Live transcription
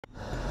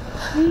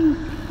Link.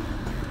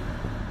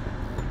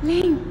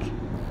 Link.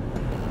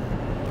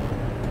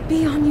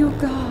 Be on your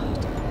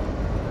guard.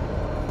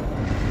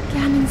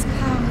 Ganon's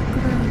power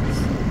grows.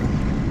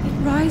 It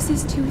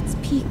rises to its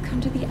peak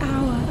under the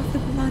hour of the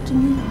blood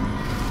moon.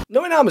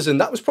 Knowing Amazon,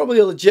 that was probably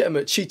a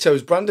legitimate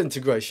Cheetos brand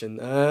integration.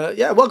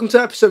 Yeah, welcome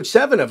to episode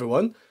 7,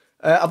 everyone.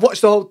 I've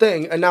watched the whole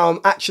thing, and now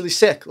I'm actually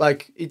sick.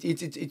 Like,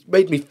 it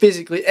made me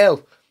physically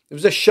ill. It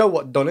was this show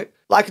what done it.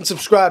 Like and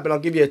subscribe, and I'll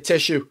give you a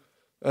tissue.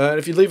 And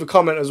if you leave a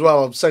comment as well,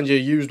 I'll send you a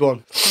used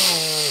one.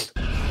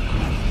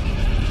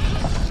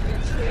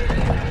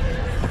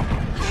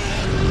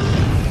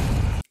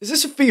 Is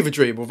this a fever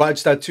dream, or have I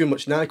just had too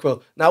much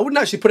NyQuil? Now, I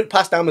wouldn't actually put it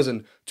past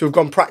Amazon to have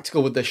gone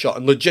practical with this shot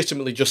and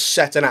legitimately just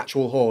set an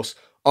actual horse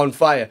on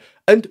fire.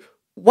 And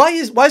why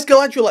is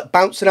Galadriel like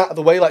bouncing out of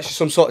the way like she's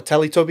some sort of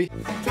Teletubby?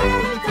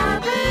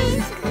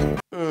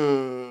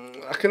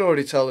 I can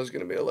already tell there's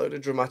going to be a load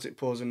of dramatic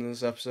pausing in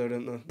this episode,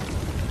 isn't there?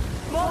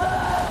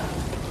 Mother!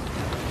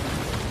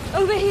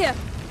 Over here!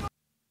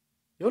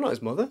 You're not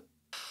his mother.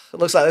 It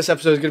looks like this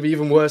episode is going to be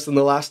even worse than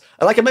the last.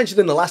 And like I mentioned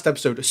in the last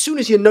episode, as soon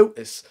as you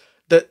notice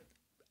that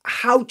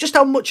just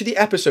how much of the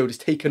episode is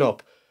taken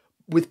up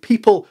with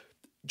people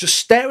just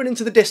staring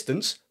into the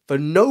distance for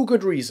no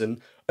good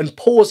reason and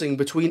pausing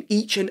between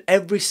each and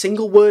every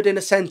single word in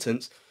a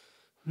sentence,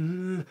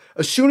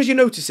 as soon as you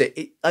notice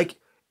it,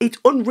 it's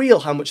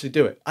unreal how much they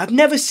do it. I've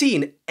never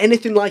seen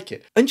anything like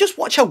it. And just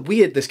watch how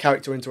weird this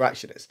character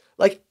interaction is.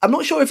 Like, I'm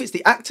not sure if it's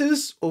the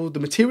actors or the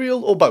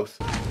material or both.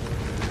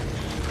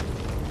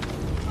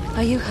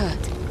 Are you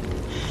hurt?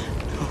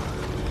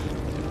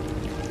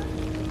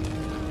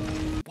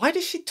 Why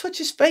does she touch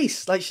his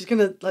face? Like she's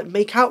gonna like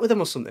make out with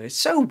him or something. It's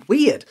so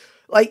weird.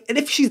 Like, and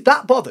if she's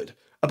that bothered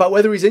about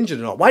whether he's injured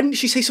or not, why didn't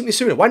she say something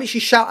sooner? Why didn't she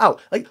shout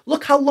out? Like,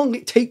 look how long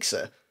it takes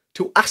her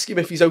to ask him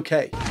if he's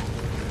okay.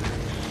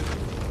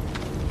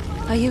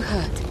 Are you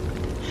hurt?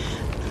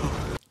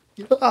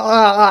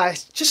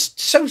 It's just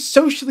so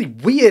socially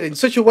weird in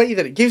such a way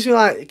that it gives me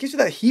that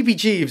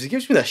heebie-jeebs. It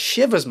gives me the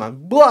shivers,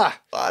 man. Blah.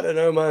 I don't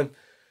know, man.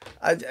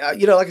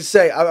 You know, like I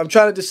say, I'm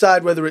trying to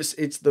decide whether it's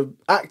the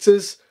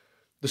actors,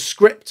 the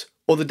script,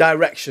 or the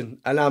direction,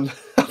 and I'm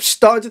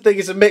starting to think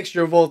it's a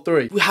mixture of all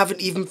three. We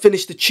haven't even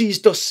finished the cheese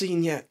dust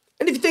scene yet.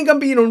 And if you think I'm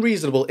being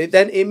unreasonable, it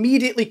then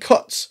immediately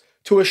cuts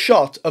to a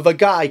shot of a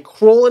guy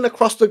crawling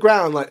across the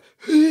ground, like,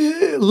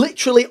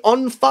 literally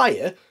on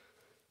fire.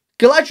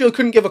 Galadriel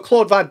couldn't give a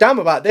Claude Van Damme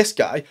about this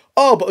guy.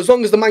 Oh, but as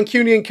long as the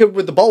Mancunian kid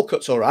with the bowl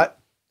cut's alright,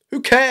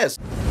 who cares?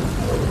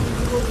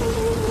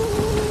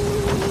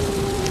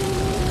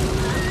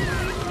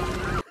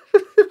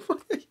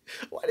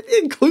 Why did they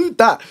include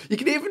that? You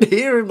can even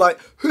hear him like,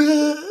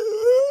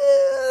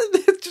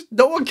 just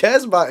no one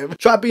cares about him.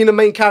 Try being a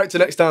main character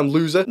next time,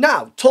 loser.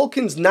 Now,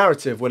 Tolkien's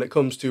narrative when it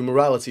comes to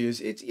morality is,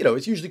 it's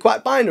usually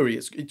quite binary.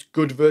 It's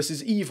good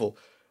versus evil.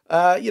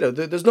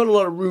 There's not a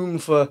lot of room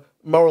for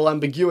moral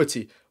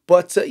ambiguity.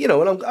 But, and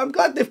I'm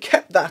glad they've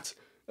kept that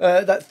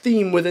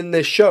theme within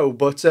this show.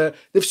 But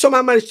they've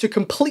somehow managed to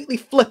completely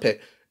flip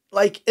it.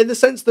 Like, in the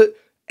sense that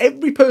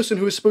every person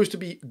who is supposed to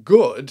be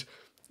good,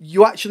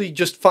 you actually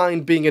just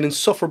find being an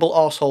insufferable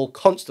arsehole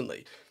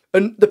constantly.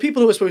 And the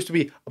people who are supposed to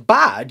be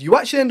bad, you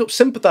actually end up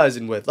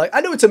sympathising with. Like,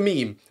 I know it's a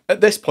meme at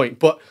this point,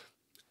 but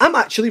I'm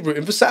actually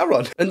rooting for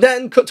Sauron. And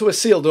then cut to a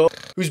Isildur,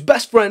 whose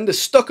best friend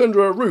is stuck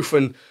under a roof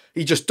and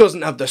he just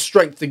doesn't have the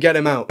strength to get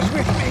him out.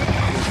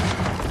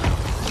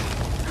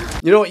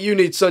 You know what you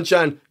need,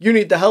 Sunshine? You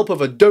need the help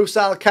of a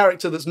docile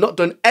character that's not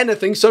done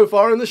anything so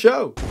far in the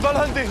show.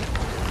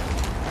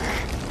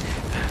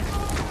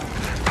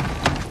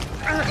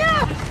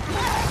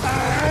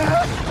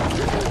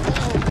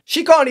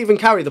 She can't even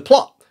carry the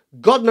plot.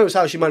 God knows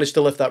how she managed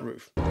to lift that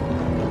roof.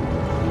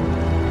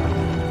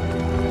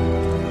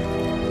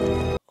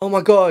 Oh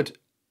my god,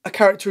 a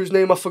character whose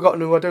name I've forgotten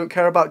who I don't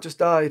care about just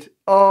died.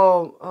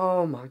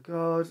 Oh my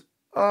god.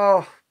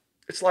 Oh,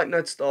 it's like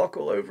Ned Stark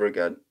all over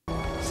again.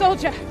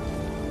 Soldier!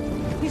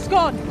 He's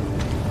gone!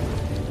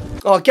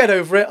 Oh, get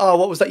over it. Oh,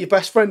 what was that, your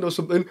best friend or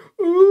something?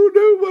 Oh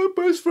no, my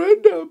best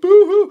friend now,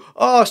 boo-hoo.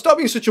 Oh, stop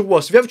being such a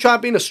wuss. Have you ever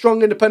tried being a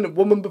strong, independent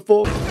woman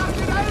before?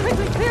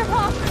 Quickly, clear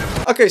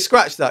path! Okay,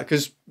 scratch that,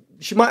 because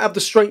she might have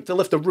the strength to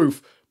lift a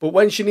roof, but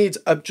when she needs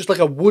just like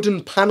a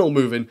wooden panel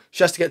moving,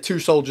 she has to get 2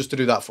 soldiers to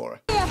do that for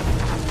her. Here!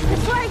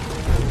 This way!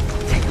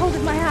 Take hold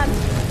of my hand.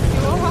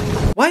 You're all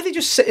right. Why are they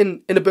just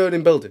sitting in a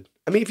burning building?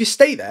 I mean, if you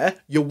stay there,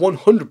 you're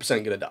 100%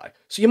 going to die.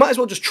 So you might as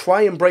well just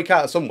try and break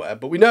out of somewhere,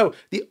 but we know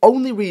the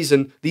only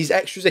reason these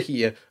extras are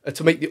here are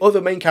to make the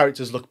other main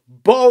characters look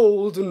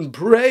bold and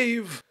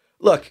brave.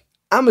 Look,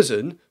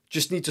 Amazon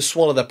just need to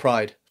swallow their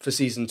pride for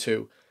season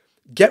 2.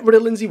 Get rid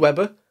of Lindsay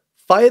Webber.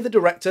 Fire the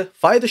director,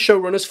 fire the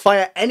showrunners,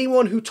 fire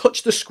anyone who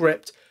touched the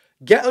script,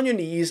 get on your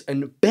knees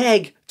and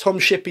beg Tom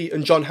Shippey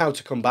and John Howe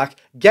to come back,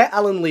 get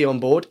Alan Lee on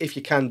board, if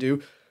you can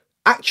do,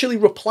 actually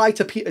reply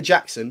to Peter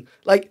Jackson.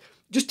 Like,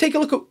 just take a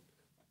look at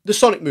the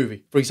Sonic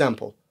movie, for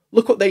example.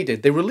 look what they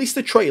did. They released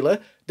the trailer,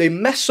 they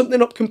messed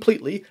something up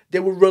completely, they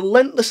were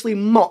relentlessly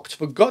mocked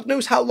for God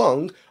knows how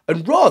long,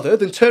 and rather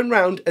than turn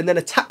around and then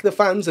attack the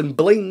fans and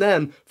blame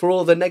them for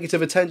all the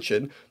negative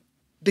attention,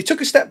 they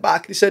took a step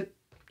back, they said,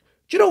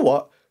 do you know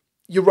what?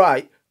 You're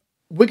right,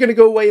 we're going to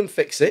go away and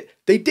fix it.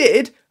 They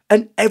did,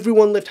 and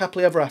everyone lived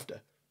happily ever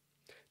after.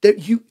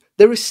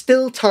 There is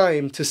still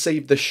time to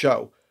save the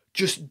show.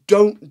 Just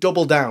don't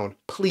double down,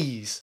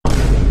 please.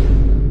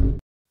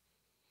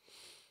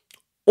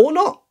 Or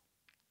not.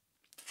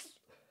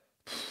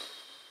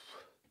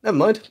 Never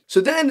mind.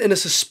 So then, in a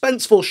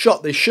suspenseful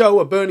shot, they show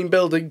a burning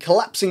building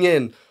collapsing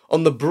in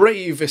on the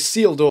brave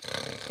Isildur.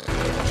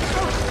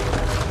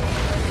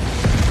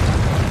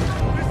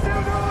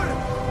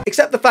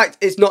 Except the fact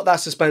it's not that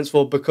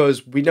suspenseful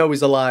because we know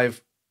he's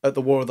alive at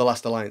the War of the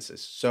Last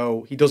Alliances,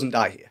 so he doesn't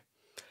die here.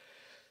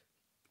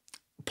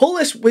 Pull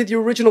this with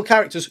your original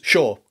characters,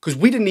 sure, because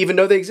we didn't even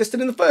know they existed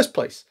in the first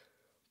place.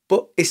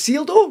 But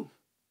Isildur?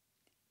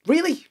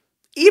 Really?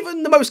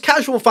 Even the most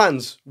casual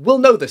fans will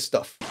know this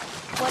stuff.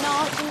 One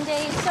autumn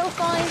day so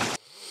fine.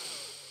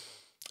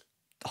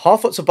 The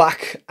Harfoots are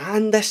back,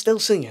 and they're still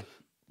singing.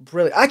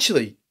 Brilliant.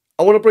 Actually,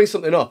 I want to bring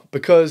something up,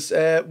 because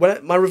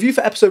when my review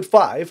for episode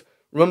 5,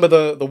 remember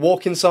the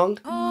walking song?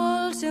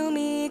 Call to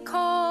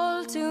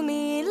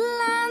me,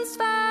 lands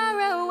far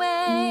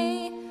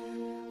away,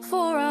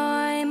 for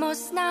I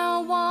must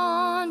now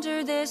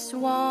wander this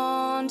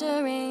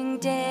wandering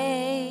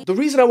day. The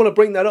reason I want to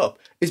bring that up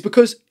is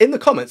because in the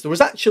comments there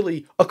was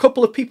actually a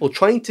couple of people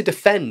trying to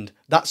defend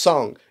that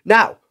song.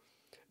 Now,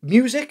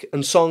 music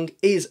and song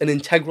is an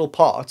integral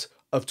part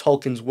of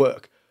Tolkien's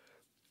work.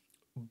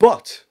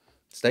 But,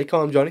 stay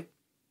calm, Johnny,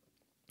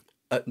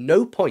 at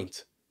no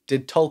point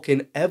did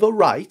Tolkien ever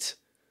write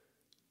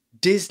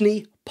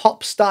Disney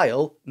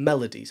pop-style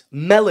melodies.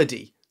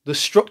 Melody, the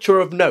structure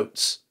of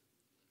notes.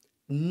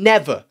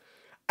 Never.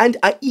 And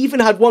I even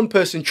had one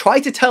person try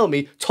to tell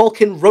me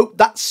Tolkien wrote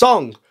that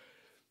song.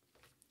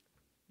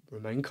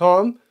 Remain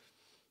calm.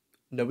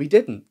 No, he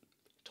didn't.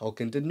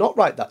 Tolkien did not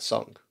write that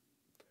song.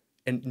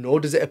 And nor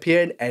does it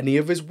appear in any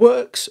of his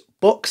works,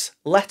 books,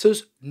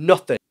 letters,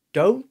 nothing.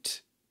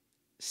 Don't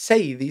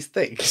say these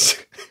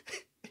things.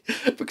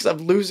 Because I'm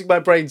losing my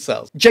brain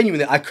cells.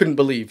 Genuinely, I couldn't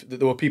believe that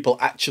there were people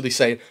actually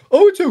saying,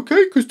 oh, it's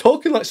okay because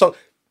Tolkien likes song.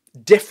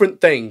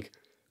 Different thing.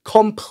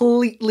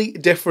 Completely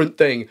different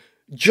thing.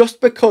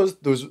 Just because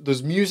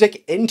there's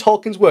music in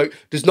Tolkien's work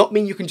does not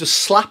mean you can just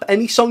slap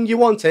any song you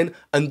want in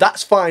and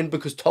that's fine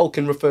because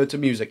Tolkien referred to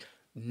music.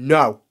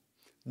 No.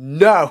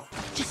 No.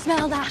 Just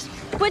smell that.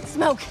 Wood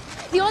smoke.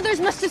 The others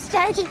must have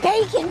started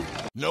baking.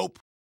 Nope.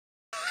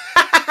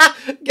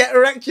 Get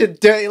wrecked, you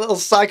dirty little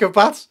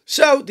psychopaths.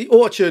 So, the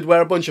orchard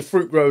where a bunch of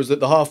fruit grows that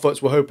the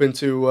Harfoots were hoping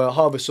to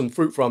harvest some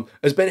fruit from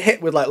has been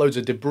hit with like loads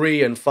of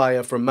debris and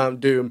fire from Mount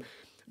Doom.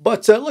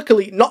 But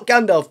luckily, not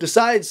Gandalf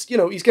decides,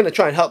 he's going to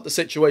try and help the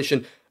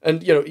situation.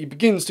 And, he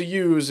begins to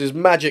use his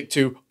magic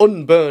to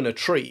unburn a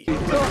tree.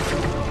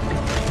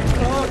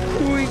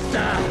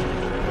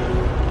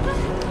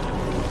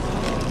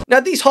 Now,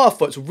 these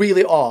Harfoots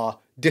really are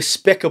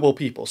despicable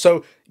people.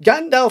 So,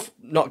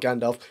 not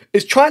Gandalf,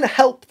 is trying to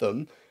help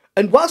them.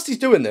 And whilst he's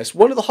doing this,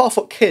 one of the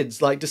Harfoot kids,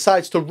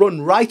 decides to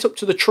run right up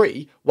to the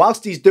tree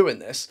whilst he's doing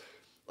this.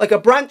 A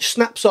branch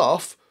snaps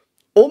off,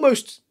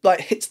 almost,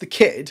 hits the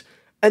kid.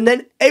 And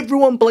then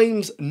everyone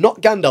blames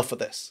not Gandalf for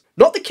this.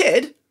 Not the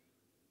kid,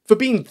 for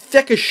being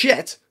thick as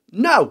shit.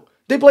 No,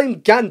 they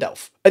blame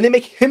Gandalf. And they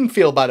make him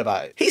feel bad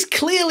about it. He's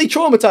clearly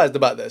traumatized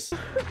about this.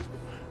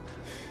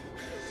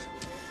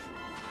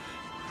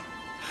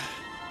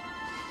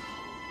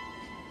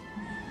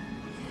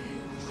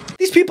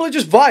 These people are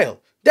just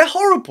vile. They're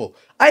horrible.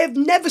 I have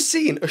never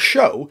seen a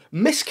show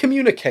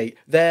miscommunicate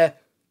their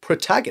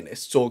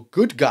protagonists or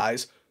good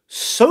guys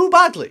so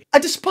badly. I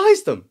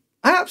despise them.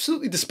 I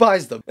absolutely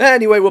despise them.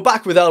 Anyway, we're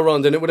back with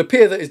Elrond, and it would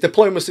appear that his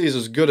diplomacy is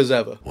as good as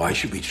ever. Why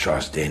should we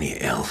trust any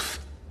elf?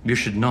 You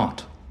should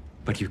not,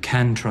 but you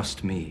can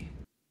trust me.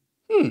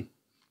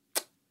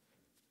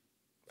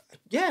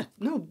 Yeah,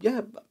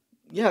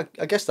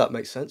 I guess that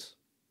makes sense.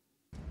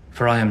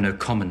 For I am no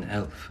common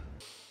elf.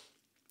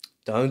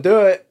 Don't do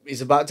it.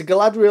 He's about to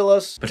Galadriel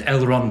us. But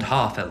Elrond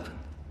half-elven.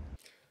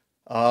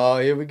 Oh,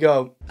 here we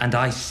go. And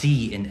I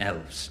see in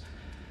elves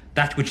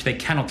that which they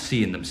cannot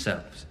see in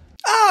themselves.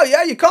 Oh,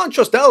 yeah, you can't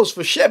trust elves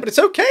for shit, but it's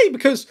okay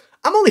because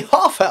I'm only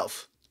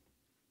half-elf.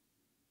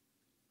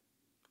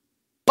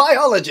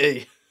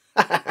 Biology.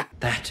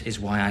 That is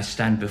why I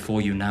stand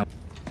before you now.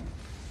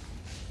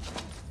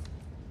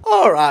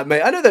 Alright,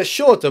 mate, I know they're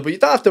shorter, but you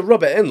don't have to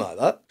rub it in like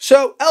that.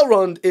 So,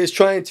 Elrond is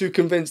trying to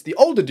convince the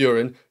older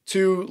Durin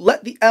to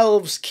let the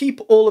elves keep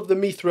all of the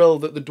mithril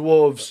that the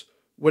dwarves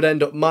would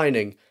end up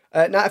mining.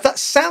 Now, if that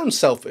sounds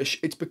selfish,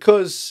 it's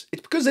because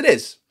it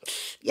is.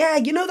 Yeah,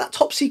 that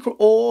top secret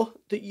ore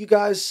that you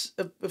guys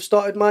have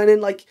started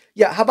mining?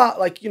 How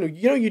about,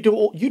 you do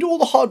all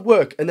the hard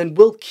work and then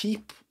we'll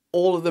keep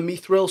all of the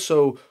mithril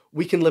so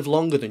we can live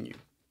longer than you.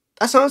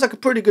 That sounds like a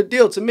pretty good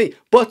deal to me.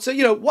 But,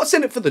 what's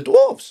in it for the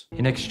dwarves?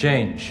 In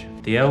exchange,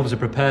 the elves are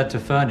prepared to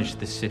furnish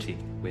this city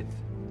with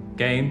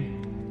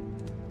game,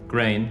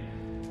 grain,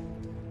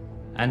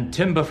 and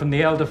timber from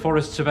the elder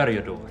forests of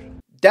Eriador.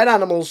 Dead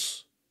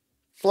animals,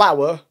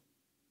 flour,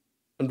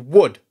 and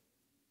wood.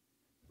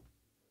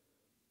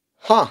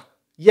 Huh.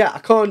 Yeah, I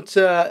can't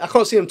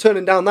see him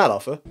turning down that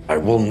offer. I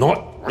will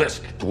not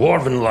risk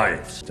dwarven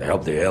lives to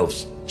help the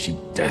elves cheat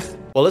death.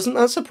 Well, isn't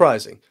that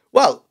surprising?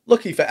 Well,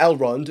 lucky for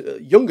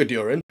Elrond, younger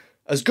Durin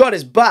has got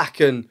his back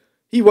and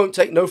he won't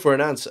take no for an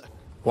answer.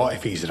 What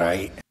if he's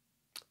right?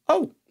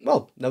 Oh,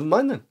 well, never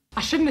mind then.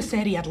 I shouldn't have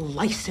said he had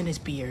lice in his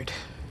beard.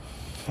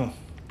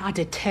 I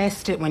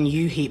detest it when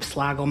you heap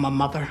slag on my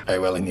mother.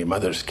 Well, in your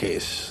mother's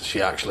case,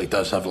 she actually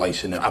does have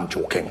lice in it. I'm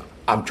joking.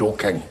 I'm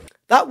joking.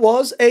 That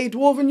was a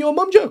Dwarven Your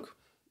Mum joke.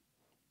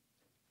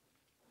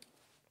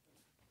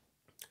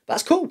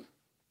 That's cool.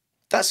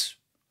 That's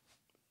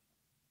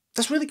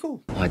really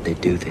cool. Why'd they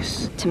do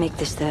this? To make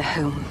this their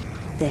home,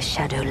 their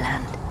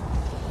Shadowland.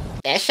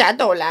 Their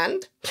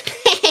Shadowland?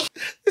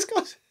 This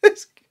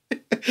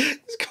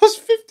costs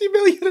 50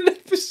 million an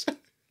episode.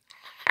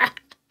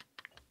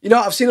 You know,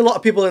 I've seen a lot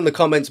of people in the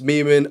comments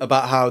memeing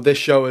about how this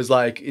show is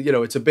like, you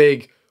know, it's a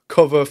big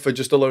cover for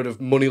just a load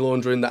of money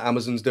laundering that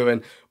Amazon's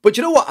doing. But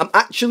you know what? I'm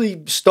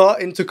actually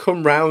starting to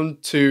come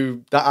round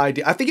to that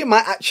idea. I think it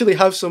might actually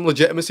have some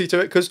legitimacy to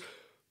it, because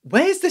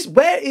where is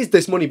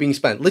this money being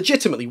spent?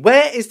 Legitimately,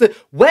 where's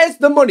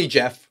the money,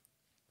 Jeff?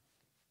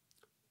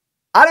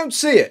 I don't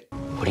see it.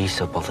 What are you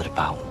so bothered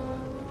about?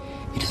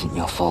 It isn't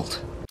your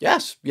fault.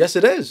 Yes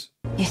it is.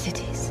 Yes, it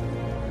is.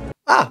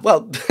 Ah,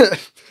 well,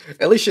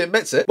 at least she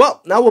admits it.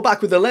 Well, now we're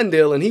back with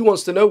Elendil, and he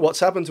wants to know what's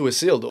happened to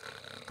Isildur.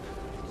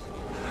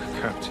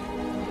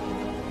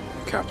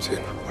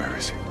 Captain, where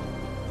is he?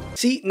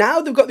 See, now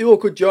they've got the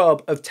awkward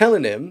job of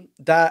telling him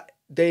that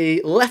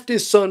they left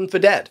his son for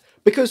dead.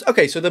 Because,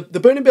 okay, so the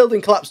burning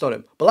building collapsed on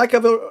him, but like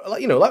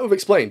we've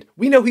explained,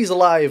 we know he's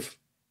alive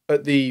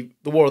at the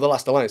War of the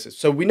Last Alliances,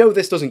 so we know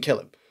this doesn't kill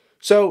him.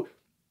 So,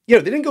 you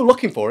know, they didn't go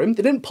looking for him,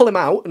 they didn't pull him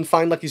out and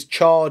find like his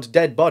charred,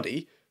 dead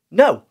body.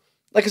 No.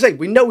 Like I say,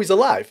 we know he's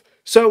alive.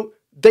 So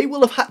they will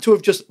have had to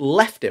have just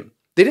left him.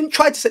 They didn't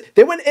try to say,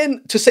 they went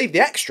in to save the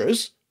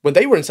extras when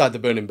they were inside the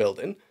burning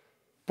building,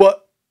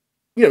 but,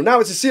 you know, now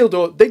it's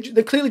Isildur,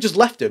 they clearly just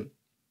left him.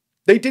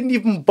 They didn't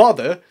even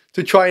bother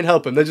to try and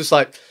help him. They're just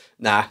like,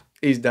 nah,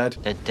 he's dead.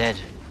 They're dead,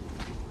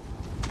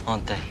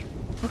 aren't they?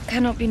 What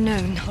cannot be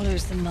known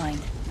hollows the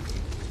mind.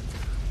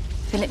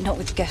 Fill it not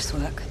with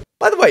guesswork.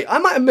 By the way, I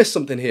might have missed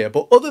something here,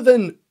 but other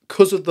than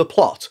because of the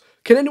plot,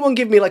 can anyone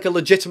give me like a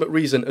legitimate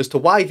reason as to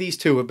why these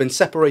two have been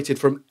separated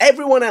from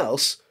everyone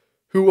else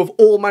who have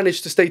all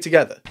managed to stay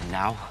together? And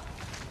now?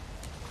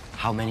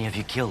 How many have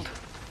you killed?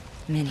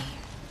 Many.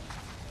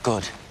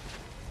 Good.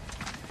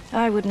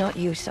 I would not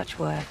use such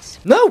words.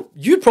 No,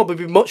 you'd probably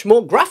be much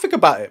more graphic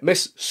about it,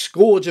 Miss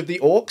Scourge of the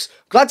Orcs.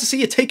 Glad to see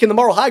you taking the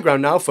moral high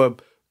ground now for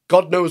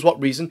God knows what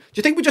reason. Do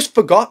you think we just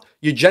forgot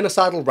your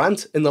genocidal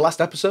rant in the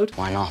last episode?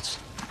 Why not?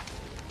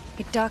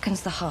 It darkens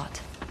the heart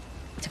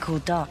to call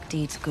dark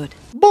deeds good.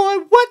 Boy,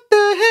 what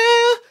the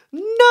hell?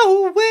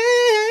 No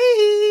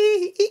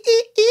way!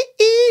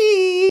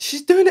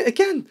 She's doing it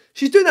again.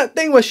 She's doing that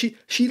thing where she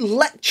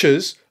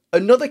lectures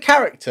another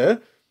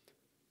character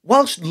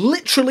whilst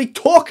literally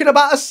talking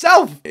about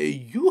herself.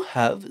 You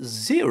have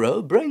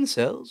 0 brain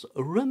cells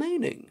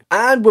remaining.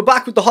 And we're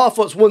back with the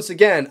Harfoots once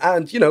again.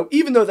 And, you know,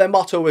 even though their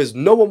motto is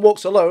no one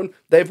walks alone,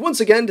 they've once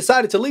again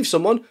decided to leave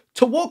someone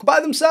to walk by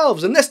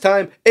themselves. And this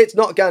time, it's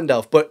not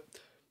Gandalf. But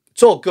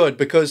it's all good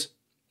because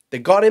they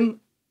got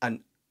him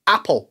an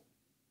apple.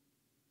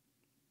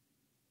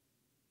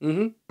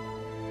 I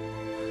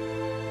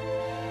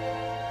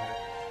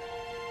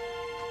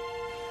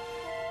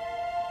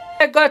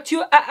got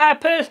you an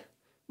apple.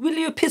 Will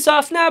you piss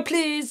off now,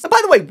 please? And by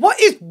the way, what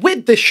is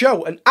with this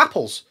show and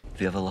apples? Have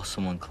you ever lost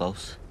someone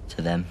close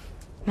to them?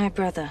 My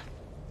brother,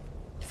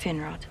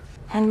 Finrod,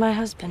 and my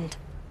husband.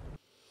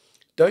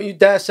 Don't you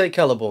dare say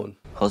Celeborn.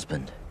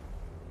 Husband?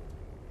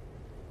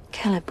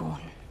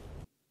 Celeborn.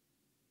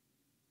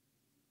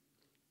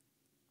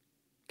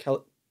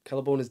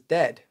 Celeborn is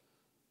dead.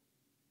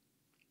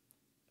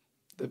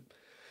 The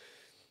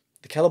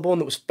Celeborn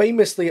that was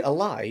famously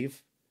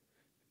alive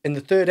in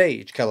the Third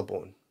Age,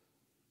 Celeborn.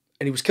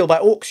 And he was killed by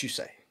orcs, you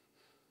say?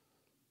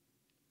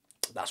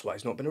 That's why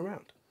he's not been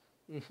around.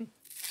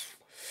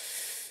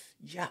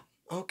 Yeah,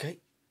 okay.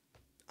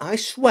 I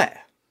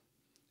swear,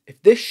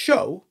 if this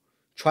show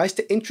tries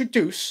to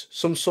introduce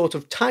some sort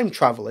of time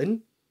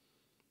traveling,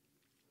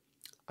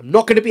 I'm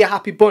not going to be a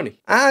happy bunny.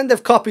 And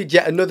they've copied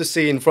yet another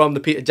scene from the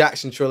Peter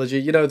Jackson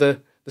trilogy. You know,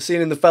 the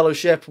scene in the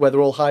Fellowship where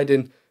they're all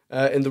hiding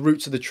in the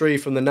roots of the tree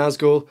from the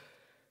Nazgul.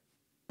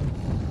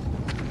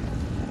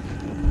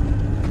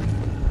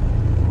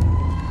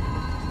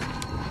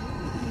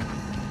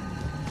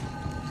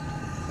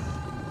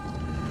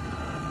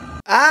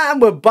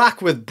 And we're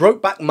back with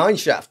Brokeback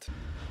Mineshaft.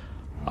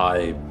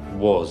 I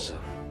was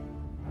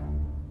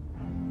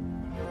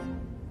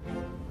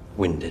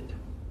winded.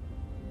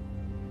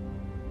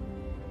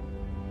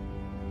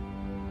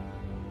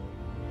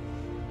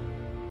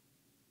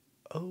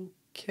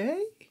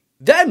 Okay.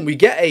 Then we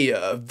get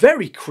a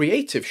very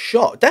creative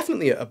shot.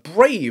 Definitely a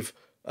brave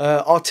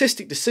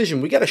artistic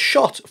decision. We get a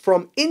shot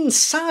from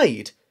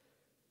inside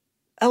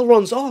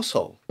Elrond's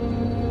arsehole.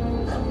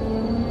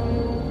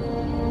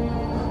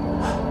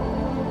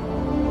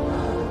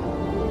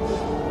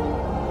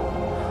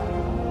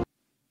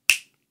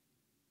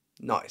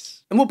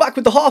 Nice. And we're back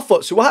with the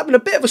Harfoots, who are having a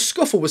bit of a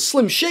scuffle with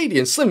Slim Shady,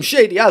 and Slim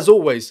Shady, as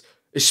always,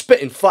 is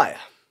spitting fire.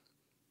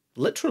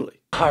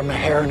 Literally. Harm a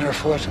hair in her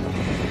foot,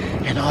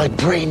 and I'll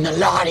brain the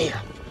lot of you.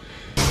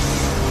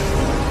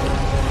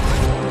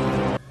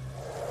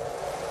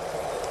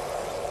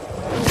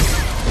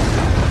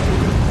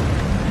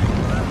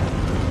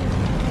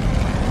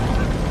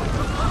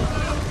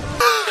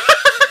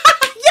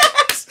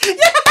 Yes!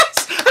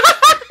 Yes!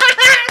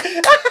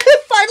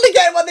 Finally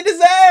getting what they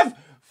deserve!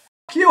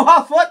 F you,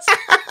 Harfoots!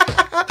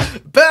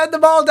 Burn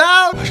them all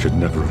down! I should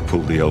never have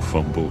pulled the elf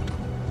on board.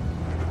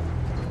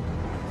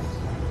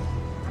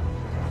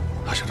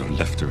 I should have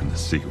left her in the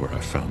sea where I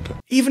found her.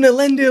 Even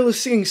Elendil is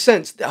seeing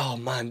sense. Oh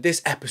man,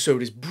 this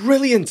episode is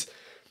brilliant.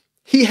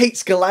 He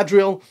hates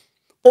Galadriel.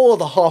 All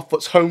the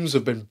Harfoots' homes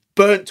have been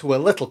burnt to a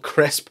little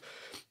crisp.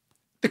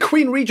 The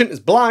Queen Regent is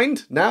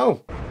blind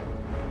now.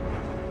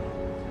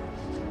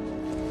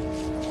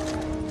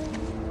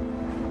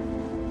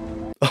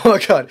 Oh my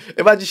god,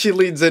 imagine she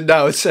leans in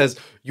now and says,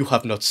 "You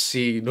have not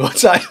seen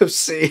what I have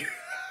seen."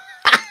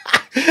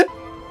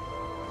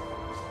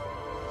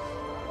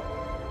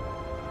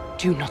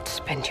 Do not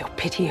spend your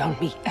pity on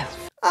me,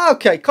 elf.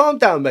 Okay, calm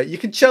down, mate. You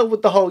can chill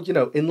with the whole,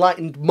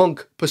 enlightened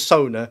monk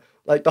persona.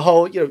 Like the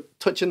whole,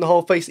 touching the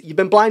whole face. You've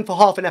been blind for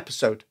half an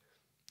episode.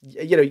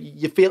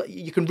 You feel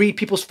you can read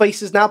people's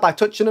faces now by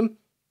touching them?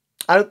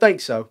 I don't think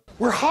so.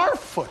 We're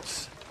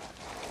Harfoots.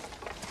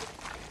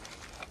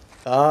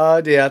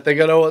 Oh dear, I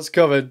think I know what's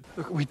coming.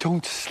 Look, we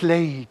don't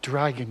slay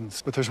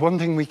dragons, but there's one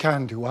thing we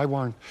can do, I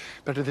warn.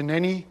 Better than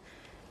any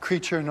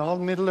creature in all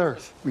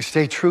Middle-earth. We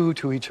stay true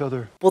to each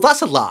other. Well,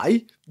 that's a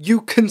lie.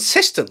 You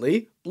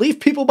consistently leave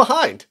people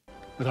behind.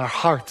 With our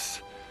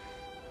hearts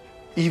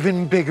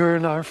even bigger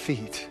than our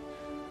feet.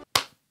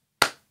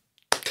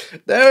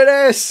 There it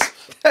is.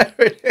 There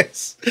it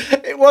is.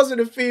 It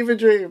wasn't a fever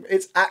dream.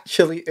 It's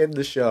actually in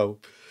the show.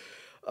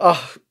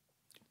 Oh,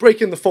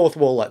 breaking the fourth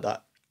wall like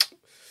that.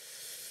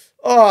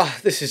 Oh,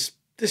 this is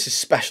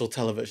special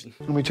television.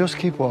 And we just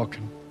keep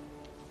walking.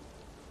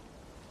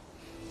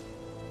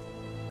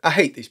 I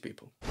hate these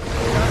people.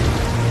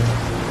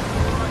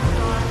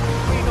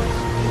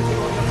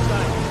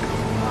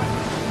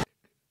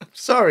 I'm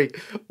sorry.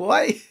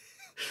 Why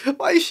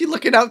is she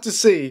looking out to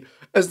sea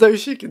as though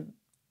she can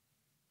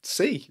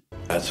see?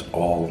 That's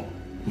all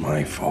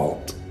my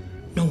fault.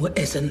 No, it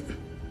isn't.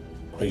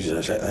 Who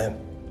says it then?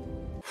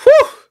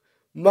 Whew!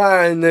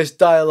 Man, this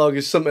dialogue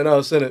is something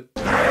else, isn't it?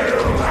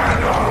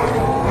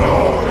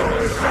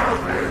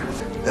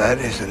 That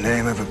is the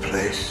name of a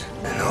place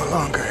that no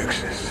longer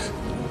exists.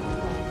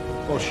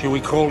 What shall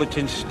we call it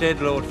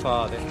instead, Lord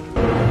Father?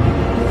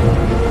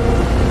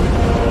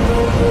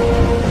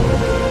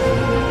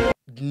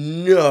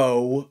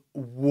 No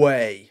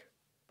way.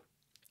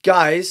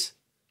 Guys,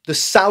 the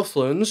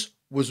Southlands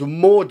was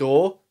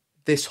Mordor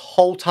this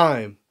whole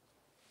time.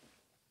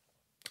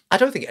 I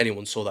don't think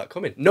anyone saw that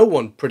coming. No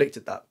one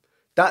predicted that.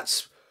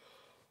 That's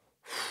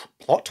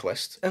plot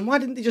twist. And why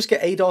didn't they just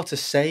get Adar to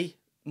say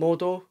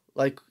Mordor?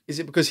 Like, is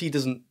it because he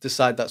doesn't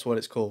decide that's what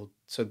it's called?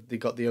 So they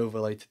got the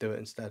overlay to do it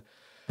instead.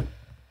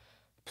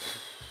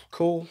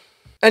 Cool.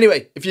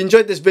 Anyway, if you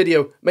enjoyed this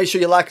video, make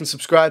sure you like and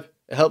subscribe.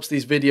 It helps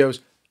these videos.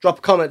 Drop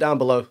a comment down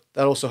below.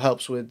 That also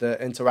helps with the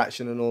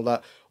interaction and all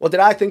that. What did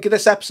I think of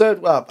this episode?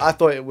 Well, I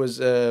thought it was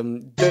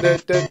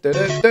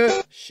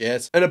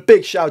shit. And a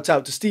big shout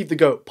out to Steve the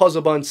Goat,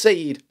 Pozobon,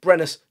 Saeed,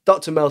 Brennis,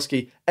 Dr.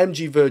 Melsky,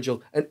 MG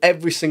Virgil, and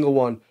every single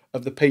one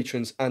of the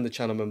patrons and the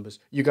channel members.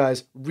 You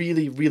guys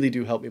really, really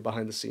do help me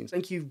behind the scenes.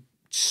 Thank you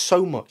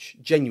so much.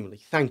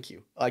 Genuinely, thank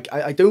you. Like,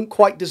 I don't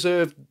quite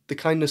deserve the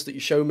kindness that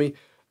you show me,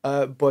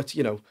 but,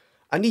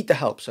 I need the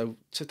help, so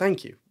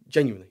thank you.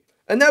 Genuinely.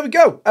 And there we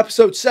go,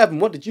 episode 7.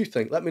 What did you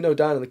think? Let me know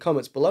down in the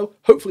comments below.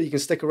 Hopefully you can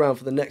stick around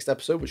for the next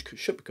episode, which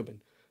should be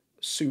coming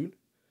soon.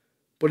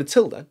 But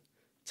until then,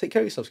 take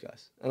care of yourselves,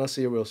 guys, and I'll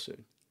see you real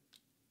soon.